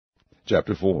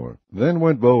Chapter 4. Then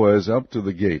went Boaz up to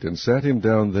the gate, and sat him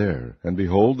down there. And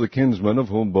behold, the kinsman of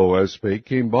whom Boaz spake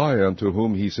came by, unto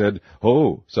whom he said,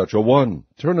 Ho, such a one!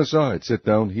 Turn aside, sit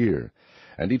down here.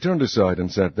 And he turned aside, and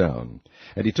sat down.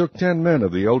 And he took 10 men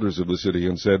of the elders of the city,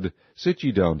 and said, Sit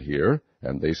ye down here.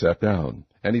 And they sat down.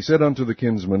 And he said unto the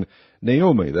kinsman,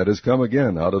 Naomi, that is come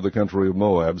again out of the country of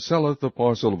Moab, selleth a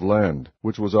parcel of land,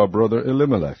 which was our brother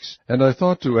Elimelech's. And I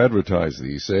thought to advertise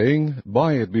thee, saying,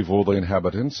 Buy it before the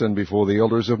inhabitants, and before the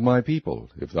elders of my people.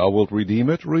 If thou wilt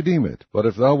redeem it, redeem it. But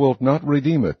if thou wilt not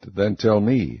redeem it, then tell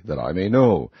me, that I may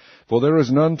know. For there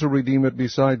is none to redeem it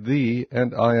beside thee,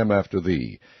 and I am after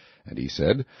thee. And he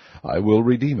said, I will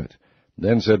redeem it.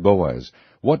 Then said Boaz,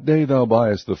 What day thou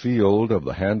buyest the field of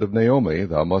the hand of Naomi,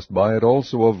 thou must buy it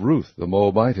also of Ruth the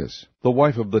Moabitess, the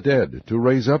wife of the dead, to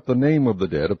raise up the name of the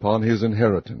dead upon his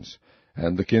inheritance.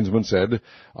 And the kinsman said,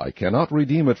 I cannot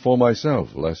redeem it for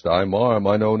myself, lest I mar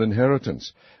mine own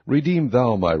inheritance. Redeem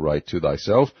thou my right to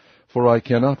thyself, for I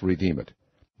cannot redeem it.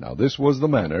 Now this was the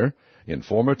manner in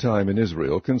former time in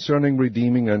Israel concerning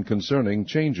redeeming and concerning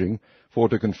changing, for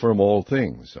to confirm all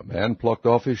things. A man plucked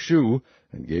off his shoe,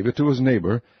 and gave it to his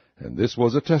neighbor, and this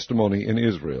was a testimony in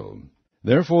Israel.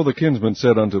 Therefore the kinsman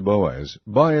said unto Boaz,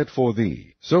 Buy it for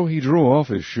thee. So he drew off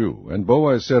his shoe, and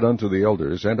Boaz said unto the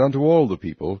elders, and unto all the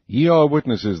people, Ye are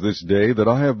witnesses this day that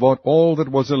I have bought all that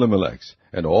was Elimelech's,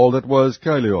 and all that was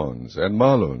Chilion's and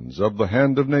Mahlon's, of the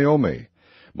hand of Naomi.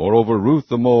 Moreover, Ruth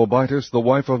the Moabitess, the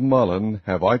wife of Mahlon,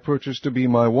 have I purchased to be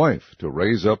my wife, to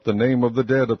raise up the name of the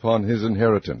dead upon his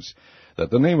inheritance, that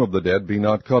the name of the dead be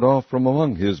not cut off from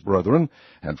among his brethren,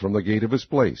 and from the gate of his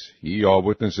place. Ye are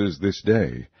witnesses this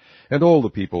day. And all the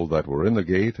people that were in the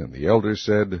gate, and the elders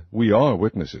said, We are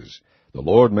witnesses. The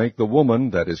Lord make the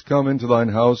woman that is come into thine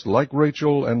house like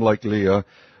Rachel and like Leah,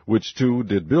 which two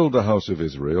did build the house of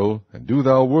Israel, and do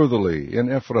thou worthily in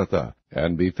Ephrathah,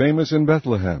 and be famous in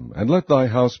Bethlehem, and let thy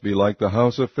house be like the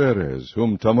house of Pharez,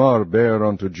 whom Tamar bare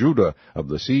unto Judah, of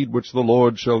the seed which the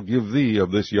Lord shall give thee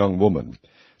of this young woman.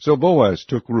 So Boaz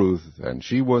took Ruth, and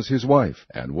she was his wife.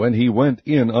 And when he went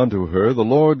in unto her, the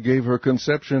Lord gave her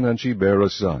conception, and she bare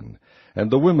a son. And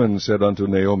the women said unto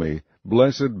Naomi,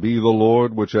 Blessed be the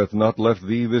Lord, which hath not left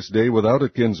thee this day without a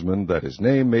kinsman, that his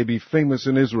name may be famous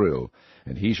in Israel.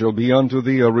 And he shall be unto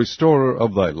thee a restorer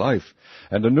of thy life,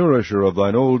 and a nourisher of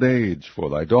thine old age.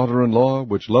 For thy daughter-in-law,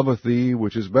 which loveth thee,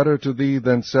 which is better to thee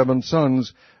than 7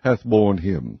 sons, hath borne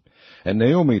him. And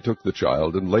Naomi took the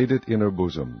child, and laid it in her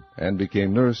bosom, and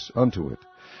became nurse unto it.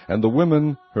 And the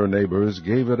women, her neighbors,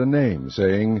 gave it a name,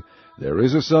 saying, There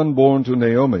is a son born to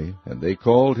Naomi, and they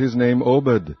called his name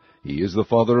Obed. He is the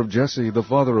father of Jesse, the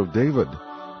father of David.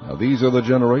 Now these are the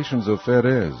generations of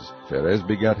Pharez. Pharez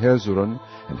begat Hezron,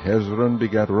 and Hezron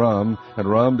begat Ram, and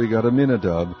Ram begat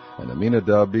Aminadab, and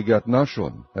Aminadab begat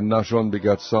Nahshon, and Nahshon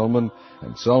begat Salmon,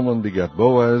 and Salmon begat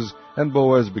Boaz, and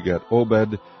Boaz begat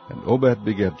Obed, and Obed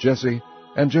begat Jesse,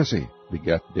 and Jesse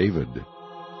begat David.